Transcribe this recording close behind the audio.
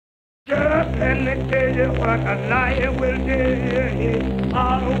Just let me tell you what a lion will do. He's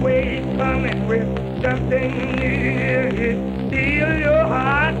always coming with something new. Steal your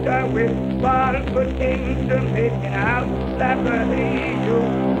heart with false things to make it out like a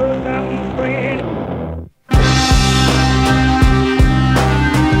angel for some friend.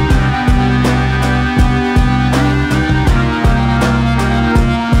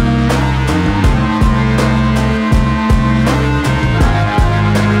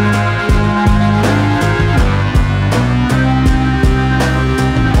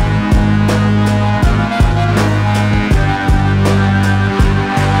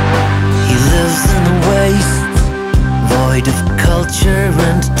 Of culture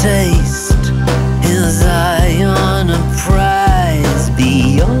and taste, his eye on a prize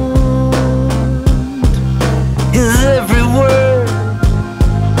beyond. His every word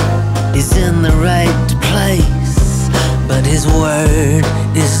is in the right place, but his word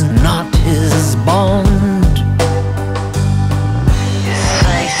is not